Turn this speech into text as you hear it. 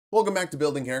Welcome back to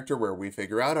Building Character, where we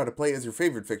figure out how to play as your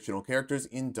favorite fictional characters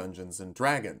in Dungeons &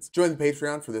 Dragons. Join the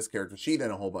Patreon for this character sheet and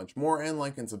a whole bunch more, and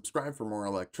like and subscribe for more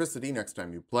electricity next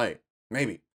time you play.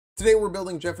 Maybe. Today we're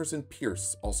building Jefferson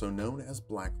Pierce, also known as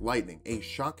Black Lightning, a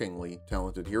shockingly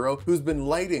talented hero who's been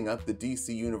lighting up the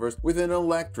DC universe with an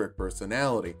electric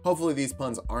personality. Hopefully these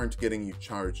puns aren't getting you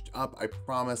charged up. I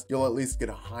promise you'll at least get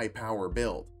a high power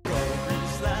build.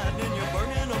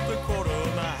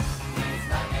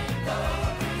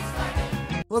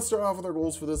 Let's start off with our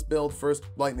goals for this build. First,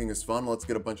 lightning is fun. Let's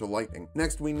get a bunch of lightning.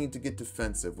 Next, we need to get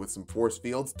defensive with some force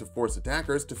fields to force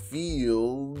attackers to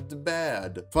feel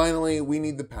bad. Finally, we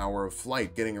need the power of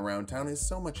flight. Getting around town is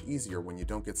so much easier when you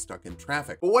don't get stuck in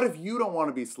traffic. But what if you don't want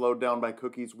to be slowed down by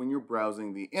cookies when you're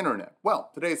browsing the internet? Well,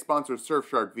 today's sponsor,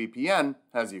 Surfshark VPN,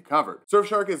 has you covered.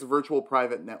 Surfshark is a virtual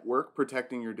private network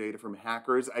protecting your data from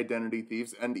hackers, identity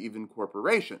thieves, and even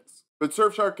corporations. But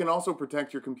Surfshark can also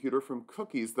protect your computer from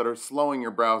cookies that are slowing your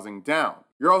browsing down.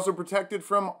 You're also protected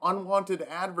from unwanted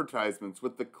advertisements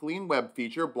with the Clean Web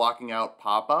feature blocking out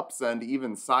pop-ups and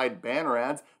even side banner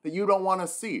ads that you don't want to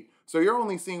see. So you're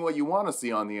only seeing what you want to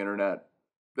see on the internet.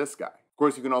 This guy. Of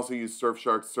course, you can also use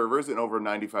Surfshark servers in over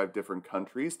 95 different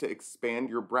countries to expand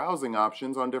your browsing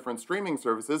options on different streaming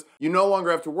services. You no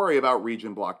longer have to worry about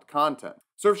region-blocked content.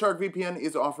 Surfshark VPN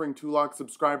is offering Tulok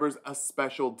subscribers a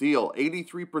special deal,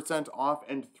 83% off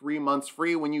and 3 months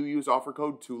free when you use offer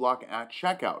code TULOK at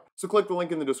checkout. So click the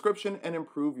link in the description and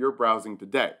improve your browsing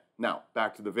today. Now,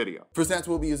 back to the video. For stats,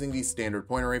 we'll be using the standard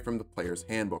point array from the player's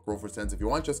handbook. Roll for sense if you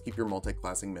want, just keep your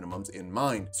multi-classing minimums in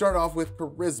mind. Start off with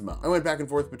charisma. I went back and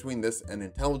forth between this and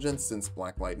intelligence since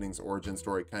Black Lightning's origin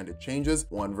story kind of changes.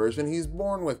 One version, he's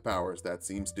born with powers. That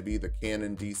seems to be the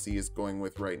canon DC is going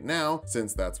with right now,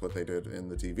 since that's what they did in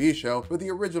the TV show, but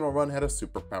the original run had a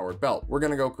super-powered belt. We're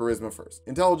gonna go charisma first.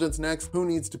 Intelligence next. Who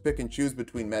needs to pick and choose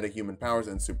between metahuman powers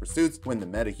and supersuits when the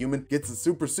metahuman gets a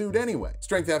supersuit anyway?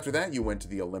 Strength after that, you went to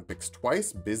the Olympics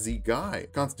twice. Busy guy.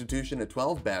 Constitution at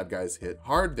 12, bad guys hit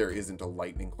hard. There isn't a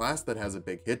lightning class that has a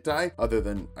big hit die, other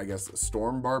than, I guess, a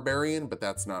storm barbarian, but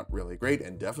that's not really great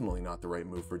and definitely not the right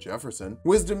move for Jefferson.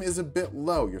 Wisdom is a bit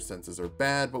low. Your senses are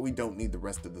bad, but we don't need the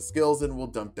rest of the skills, and we'll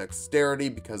dump dexterity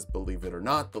because, believe it or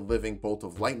not, the living bolt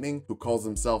of lightning, who calls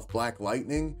himself Black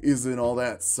Lightning, isn't all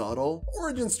that subtle.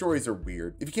 Origin stories are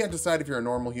weird. If you can't decide if you're a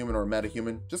normal human or a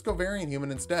metahuman, just go variant human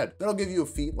instead. That'll give you a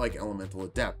feat like Elemental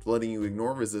Adept, letting you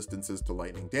ignore resistances to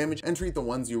lightning damage and treat the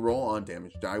ones you roll on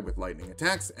damage die with lightning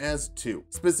attacks as 2,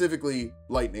 specifically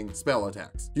lightning spell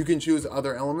attacks. You can choose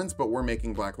other elements, but we're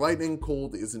making Black Lightning.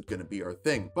 Cold isn't going to be our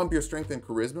thing. Bump your strength and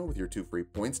charisma with your 2 free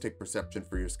points, take perception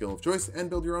for your skill of choice, and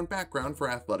build your own background for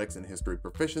athletics and history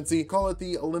proficiency. Call it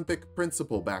the Olympic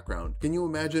principal background. Can you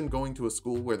imagine going to a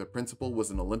school where the principal was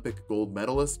an Olympic gold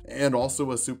medalist and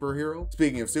also a superhero?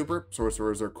 Speaking of super,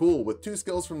 sorcerers are cool with 2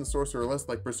 skills from the sorcerer list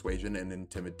like persuasion and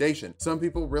intimidation. Some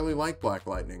people really like Black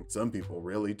Lightning, some people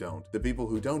really don't. The people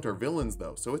who don't are villains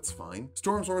though, so it's fine.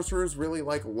 Storm sorcerers really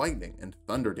like lightning and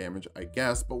thunder damage, I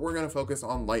guess, but we're gonna focus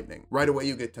on lightning. Right away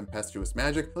you get tempestuous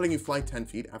magic, letting you fly 10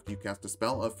 feet after you cast a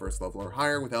spell of first level or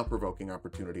higher without provoking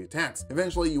opportunity attacks.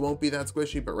 Eventually you won't be that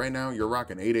squishy, but right now you're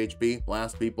rocking 8 HP,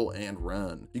 blast people, and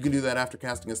run. You can do that after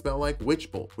casting a spell like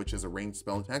Witch Bolt, which is a ranged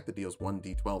spell attack that deals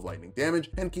 1d12 lightning damage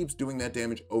and keeps doing that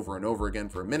damage over and over again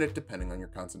for a minute depending on your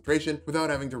concentration without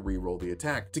having to re-roll the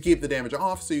attack. To keep the damage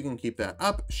off so you can keep that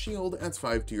up, Shield adds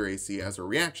 5 to your AC as a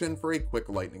reaction for a quick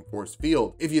lightning force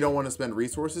field. If you don't want to spend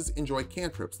resources, enjoy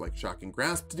cantrips like Shocking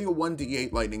Grasp to deal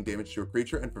 1d8 lightning damage to a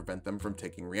creature and prevent them from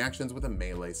taking reactions with a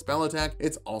melee spell attack.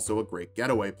 It's also a great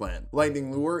getaway plan.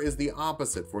 Lightning Lure is the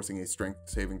opposite, forcing a strength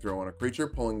saving throw on a creature,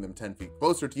 pulling them 10 feet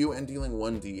closer to you and dealing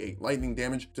 1d8 lightning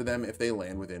damage to them if they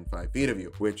land within 5 feet of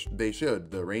you, which they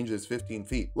should. The range is 15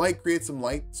 feet. Light creates some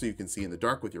light so you can see in the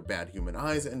dark with your bad human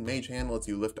eyes, and Mage Hand lets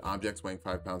you lift objects weighing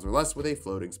 5 pounds or less with a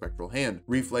floating spectral hand.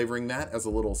 Reflavoring that as a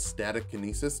little static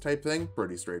kinesis type thing,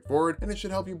 pretty straightforward, and it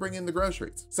should help you bring in the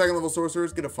groceries. Second level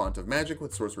sorcerers get a font of magic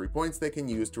with sorcery points they can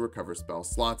use to recover spell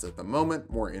slots at the moment.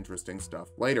 More interesting stuff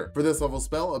later. For this level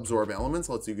spell, Absorb Elements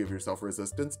lets you give yourself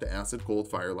resistance to acid, cold,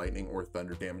 fire, lightning, or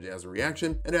thunder damage as a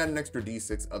reaction, and add an extra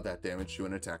d6 of that damage to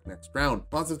an attack next round.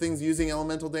 Lots of things using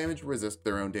elemental damage resist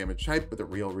their own damage type, but the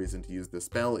real reason to use this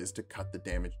spell is to cut the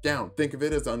damage down. Think of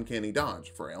it as uncanny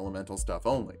dodge for elemental stuff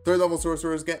only. Third level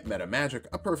sorcerers get meta magic,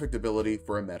 a perfect ability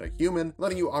for a meta human,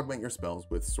 letting you augment your spells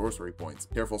with sorcery points.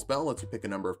 Careful Spell lets you pick a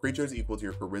number of creatures equal to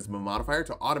your charisma modifier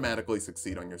to automatically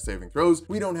succeed on your saving throws.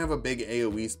 We don't have a big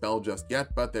AoE spell just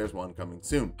yet, but there's one coming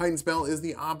soon. Heightened Spell is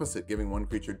the opposite, giving one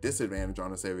creature disadvantage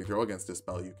on a saving saving throw against a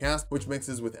spell you cast, which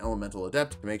mixes with Elemental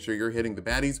Adept to make sure you're hitting the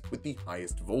baddies with the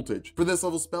highest voltage. For this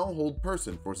level spell, Hold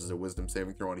Person forces a wisdom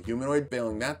saving throw on a humanoid.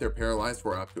 Failing that, they're paralyzed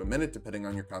for up to a minute depending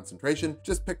on your concentration.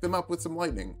 Just pick them up with some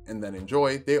lightning and then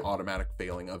enjoy the automatic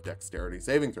failing of dexterity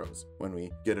saving throws when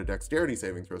we get a dexterity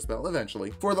saving throw spell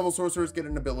eventually. 4th level sorcerers get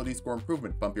an ability score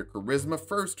improvement. Bump your charisma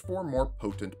first for more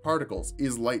potent particles.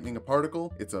 Is lightning a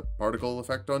particle? It's a particle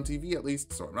effect on TV at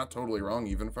least, so I'm not totally wrong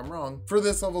even if I'm wrong. For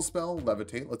this level spell,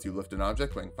 Levitate lets you lift an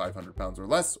object weighing 500 pounds or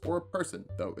less, or a person,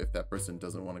 though if that person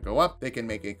doesn't want to go up, they can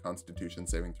make a Constitution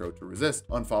saving throw to resist.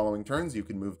 On following turns, you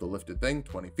can move the lifted thing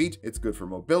 20 feet. It's good for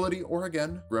mobility or,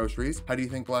 again, groceries. How do you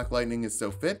think Black Lightning is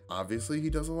so fit? Obviously, he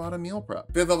does a lot of meal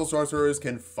prep. 5th level sorcerers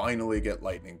can finally get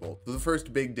Lightning Bolt, the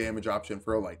first big damage option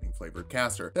for a lightning flavored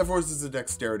caster. That forces a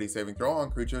dexterity saving throw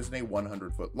on creatures in a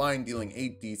 100-foot line, dealing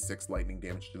 8d6 lightning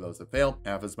damage to those that fail,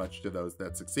 half as much to those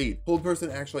that succeed. Hold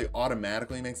Person actually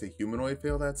automatically makes a humanoid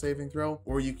fail that saving throw,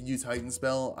 or you could use Heightened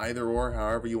Spell, either or,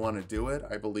 however you want to do it.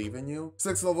 I believe in you.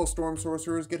 6th level storm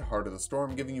sorcerers get Heart of the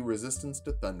Storm, giving you resistance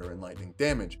to thunder and lightning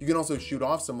damage. You can also shoot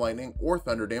off some lightning or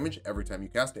thunder damage every time you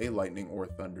cast a lightning or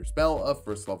thunder spell of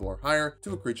 1st level or higher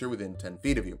to a creature within 10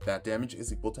 feet of you. That damage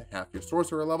is equal to half your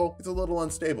sorcerer level. It's a little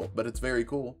unstable, but it's very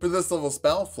cool. For this level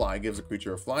spell, Fly gives a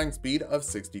creature a flying speed of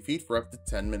 60 feet for up to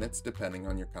 10 minutes depending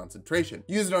on your concentration.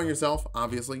 Use it on yourself,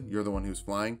 obviously, you're the one who's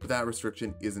flying, but that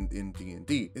restriction isn't in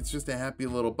D&D. It's just a happy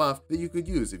little buff that you could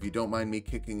use if you don't mind me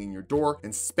kicking in your door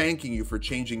and spanking you for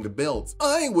changing the builds.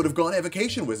 I would have gone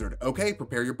Evocation Wizard. Okay,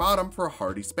 prepare your bottom for a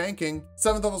hearty spanking.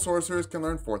 7th level sorcerers can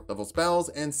learn 4th level spells,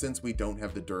 and since we don't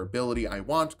have the durability I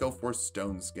want, go for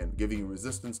Stone Skin, giving you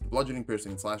resistance to bludgeoning,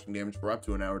 piercing, and slashing damage for up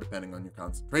to an hour depending on your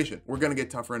concentration. We're gonna get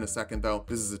tougher in a second though.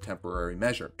 This is a temporary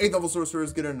measure. 8th level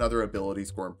sorcerers get another ability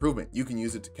score improvement. You can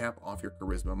use it to cap off your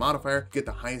charisma modifier, get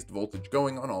the highest voltage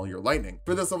going on all your lightning.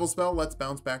 For this level spell, let's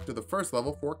bounce back to the 1st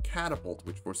level for Catapult,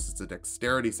 which forces a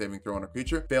dexterity saving throw on a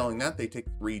creature. Failing that, they take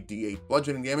 3d8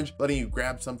 bludgeoning damage, letting you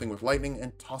grab something with lightning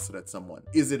and toss it at someone.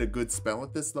 Is it a good spell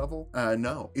at this level?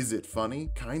 No. Is it funny?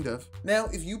 Kind of. Now,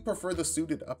 if you prefer the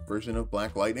suited up version of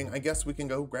Black Lightning, I guess we can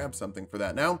go grab something for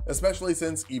that now, especially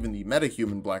since even the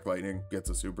metahuman Black Lightning gets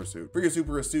a super suit. For your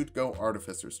super suit, go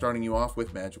Artificer, starting you off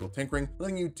with magical tinkering,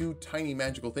 letting you do tiny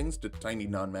magical things to tiny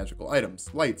non-magical items,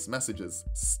 lights, messages,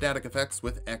 static effects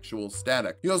with actual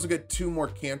static. You also get 2 more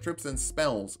cantrips and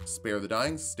spells. Spare the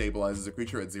Dying stabilizes a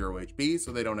creature at 0 HP,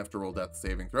 so they don't have to roll death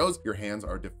saving throws. Your hands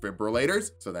are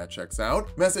defibrillators, so that checks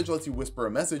out. Message lets you whisper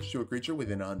a message to a creature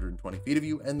within 120 feet of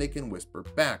you, and they can whisper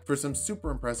back for some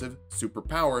super impressive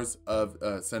superpowers of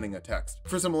sending a text.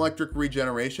 For some electric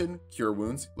regeneration, Cure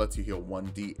Wounds lets you heal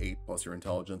 1d8 plus your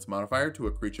intelligence modifier to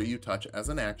a creature you touch as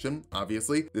an action.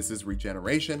 Obviously, this is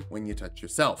regeneration when you touch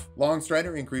yourself. Long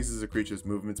Strider increases a creature's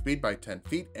movement speed by 10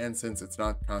 feet, and since it's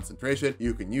not concentration,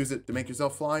 you can use it to make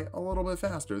yourself fly a little bit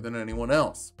faster than anyone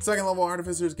else. 2nd level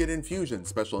Artificers get Infusion,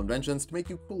 special inventions to make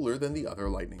you cooler than the other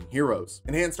lightning heroes.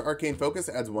 Enhanced Arcane Focus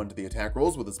adds 1 to the attack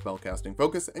rolls with a spellcasting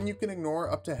focus, and you can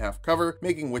ignore up to half cover,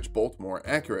 making Witch Bolt more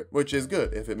accurate, which is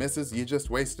good. If it misses, you just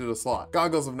wasted a slot.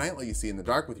 Goggles of Night let you see in the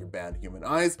dark with your bad human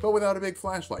eyes, but without a big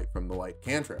flashlight from the light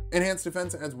cantrip. Enhanced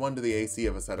Defense adds 1 to the AC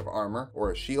of a set of armor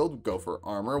or a shield. Go for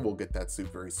armor. We'll get that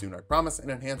suit very soon, I promise. And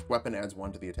Enhanced Weapon adds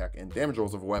 1 to the attack and damage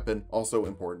rolls of a weapon, also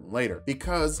important later.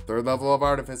 Because 3rd level of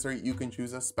Artificer, you can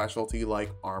choose a specialty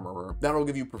like Armorer. That'll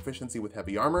give you proficiency with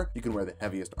heavy armor. You can wear the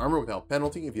heaviest armor without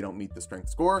penalty if you don't meet the strength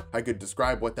score. I could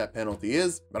describe what that penalty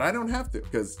is, but I don't have to,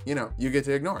 because, you know, you get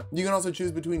to ignore it. You can also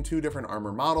choose between 2 different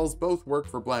armor models. Both work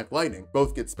for Black Lightning.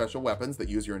 Both get special weapons that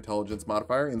use your intelligence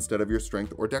modifier instead of your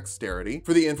strength or dexterity.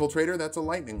 For the Infiltrator, that's a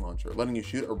lightning launcher, letting you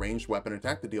shoot a ranged weapon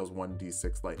attack that deals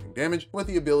 1d6 lightning damage with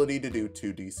the ability to do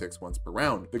 2d6 once per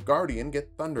round. The Guardian get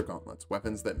Thunder Gauntlets,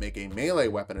 weapons that make a melee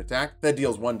weapon attack that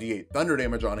deals 1d8 thunder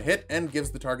damage on a hit and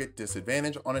gives the target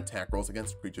disadvantage on attack rolls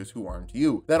against creatures who aren't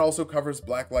you. That also covers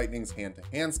Black Lightning's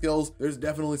hand-to-hand skills. There's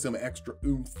definitely some extra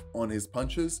oomph on his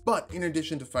punches, but in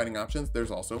addition to fighting options,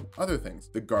 there's also other things.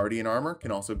 The Guardian armor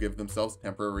can also give themselves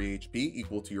temporary HP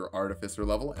equal to your Artificer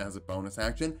level as a bonus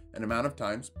action, and amount of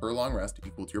times per long rest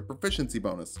equal to your proficiency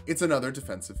bonus. It's another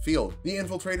defensive field. The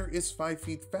Infiltrator is 5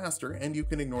 feet faster, and you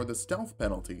can ignore the stealth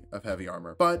penalty of heavy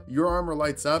armor, but your armor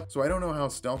lights up, so I don't know how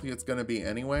stealthy it's going to be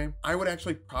anyway. I would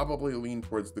actually probably lean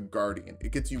towards the Guardian.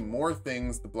 It gets you more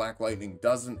things the Black Lightning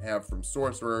doesn't have from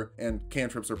Sorcerer, and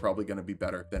cantrips are probably going to be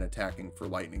better than attacking for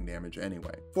lightning damage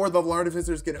anyway. 4th level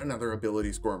Artificers get another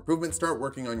ability score improvement. Start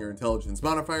working on your intelligence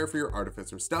modifier for your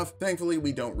Artificer stuff. Thankfully,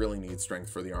 we don't really need strength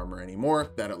for the armor anymore.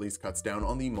 That at least cuts down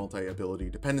on the multi-ability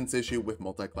dependence issue with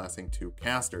multi-classing 2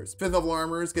 casters. 5th level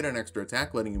Armorers get an extra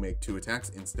attack, letting you make 2 attacks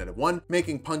instead of 1,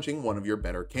 making punching one of your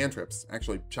better cantrips.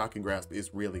 Actually, Shocking Grasp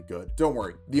is really good. Don't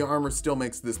worry, the armor still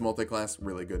makes this multi-class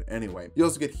really good anyway. You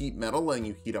also get Heat Metal, letting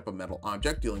you heat up a metal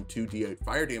object, dealing 2d8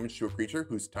 fire damage to a creature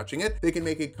who's touching it. They can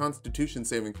make a Constitution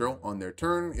saving throw on their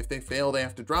turn. If they fail, they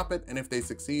have to drop it, and if they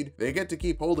succeed, they get to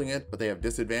keep holding it, but they have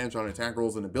disadvantage on attack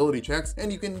rolls and ability checks,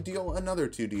 and you can deal another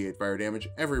 2d8 fire damage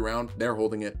every round. They're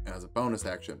holding it as a bonus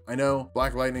action. I know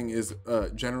Black Lightning is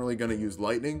generally going to use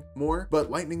lightning more, but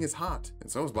lightning is hot,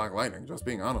 and so is Black Lightning, just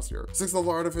being honest here. 6th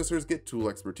level Artificers get Tool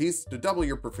Expertise to double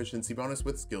your proficiency bonus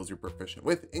with skills you're proficient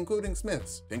with, including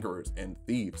smiths, tinkerers, and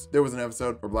thieves. There was an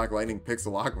episode where Black Lightning picks a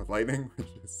lock with lightning, which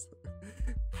is...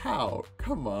 How?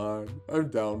 Come on. I'm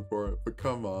down for it, but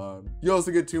come on. You also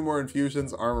get 2 more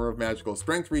infusions. Armor of Magical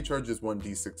Strength recharges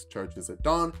 1d6 charges at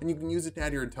dawn, and you can use it to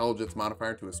add your intelligence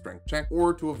modifier to a strength check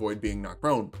or to avoid being knocked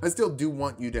prone. I still do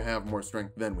want you to have more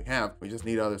strength than we have. We just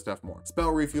need other stuff more. Spell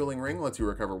Refueling Ring lets you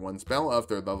recover 1 spell of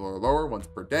 3rd level or lower once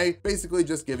per day, basically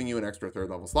just giving you an extra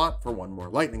 3rd level slot for 1 more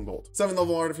lightning bolt. 7th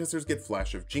level Artificers get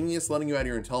Flash of Genius, letting you add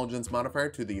your intelligence modifier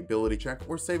to the ability check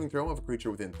or saving throw of a creature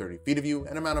within 30 feet of you,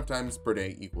 an amount of times per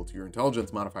day equal to your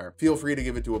intelligence modifier. Feel free to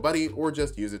give it to a buddy or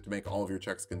just use it to make all of your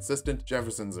checks consistent.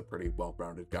 Jefferson's a pretty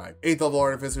well-rounded guy. 8th level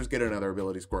Artificers get another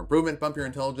ability score improvement. Bump your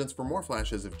intelligence for more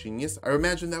flashes of genius. I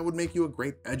imagine that would make you a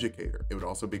great educator. It would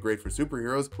also be great for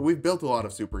superheroes, but we've built a lot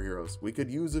of superheroes. We could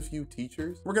use a few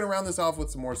teachers. We're going to round this off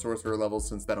with some more sorcerer levels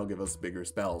since that'll give us bigger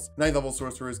spells. 9th level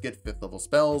sorcerers get 5th level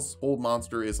spells. Hold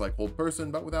Monster is like Hold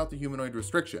Person, but without the humanoid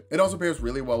restriction. It also pairs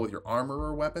really well with your armor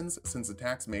or weapons, since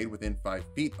attacks made within 5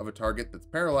 feet of a target that's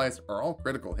paralyzed are all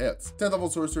critical hits. 10th level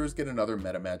sorcerers get another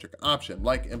meta magic option,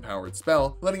 like Empowered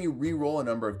Spell, letting you re-roll a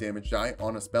number of damage die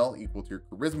on a spell equal to your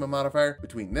charisma modifier.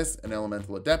 Between this and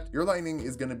Elemental Adept, your lightning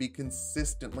is going to be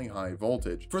consistently high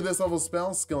voltage. For this level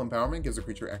spell, Skill Empowerment gives a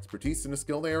creature expertise in a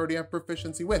skill they already have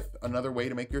proficiency with, another way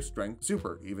to make your strength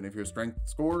super, even if your strength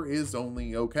score is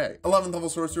only okay. 11th level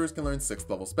sorcerers can learn 6th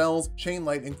level spells. Chain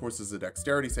Lightning forces a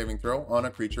dexterity saving throw on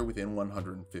a creature within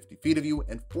 150 feet of you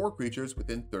and 4 creatures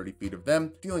within 30 feet of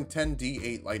them, dealing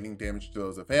 10d8 lightning damage to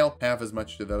those that fail, half as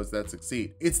much to those that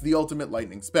succeed. It's the ultimate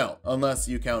lightning spell, unless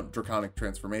you count Draconic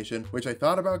Transformation, which I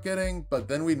thought about getting, but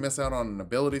then we'd miss out on an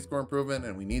ability score improvement,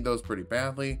 and we need those pretty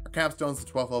badly. Our capstone's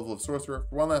the 12th level of Sorcerer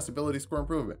for 1 last ability score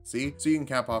improvement. See? So you can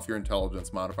cap off your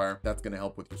intelligence modifier. That's going to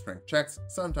help with your strength checks,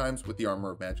 sometimes with the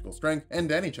Armor of Magical Strength,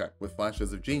 and any check with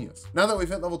Flashes of Genius. Now that we've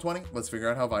hit level 20, let's figure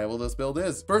out how viable this build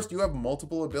is. First, you have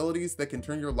multiple abilities that can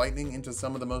turn your lightning into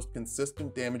some of the most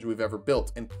consistent damage we've ever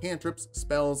built, and cantrips,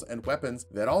 spells, and weapons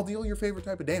that all deal your favorite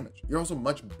type of damage. You're also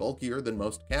much bulkier than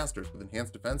most casters, with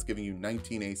Enhanced Defense giving you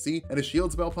 19 AC, and a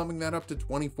shield spell pumping that up to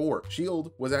 24.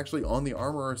 Shield was actually on the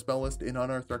Armorer spell list in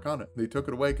Unearthed Arcana. They took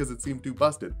it away because it seemed too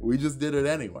busted. We just did it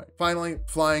anyway. Finally,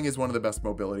 flying is one of the best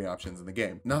mobility options in the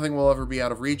game. Nothing will ever be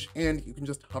out of reach, and you can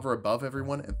just hover above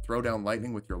everyone and throw down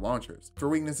lightning with your launchers. For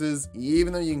weaknesses,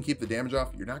 even though you can keep the damage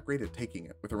off, you're not great at taking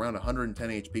it, with around 110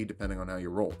 HP depending on how you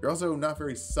roll. You're also not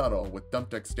very subtle, with dump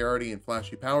dexterity and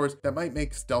flashy powers that might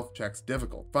make stealth checks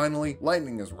difficult. Finally,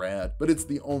 lightning is rad, but it's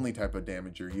the only type of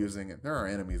damage you're using, and there are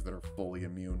enemies that are fully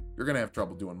immune. You're gonna have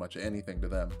trouble doing much anything to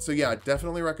them. So yeah, I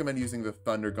definitely recommend using the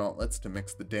Thunder Gauntlets to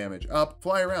mix the damage up,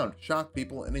 fly around, shock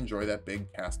people, and enjoy that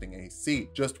big casting AC.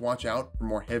 Just watch out for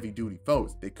more heavy-duty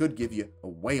foes. They could give you a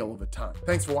whale of a time.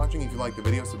 Thanks for watching. If you liked the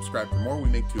video, subscribe for more. We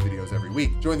make 2 videos every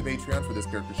week. Join the Patreon for this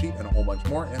character sheet and a whole bunch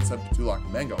more, and sub to Tulok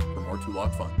and Mango for more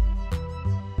Tulok fun.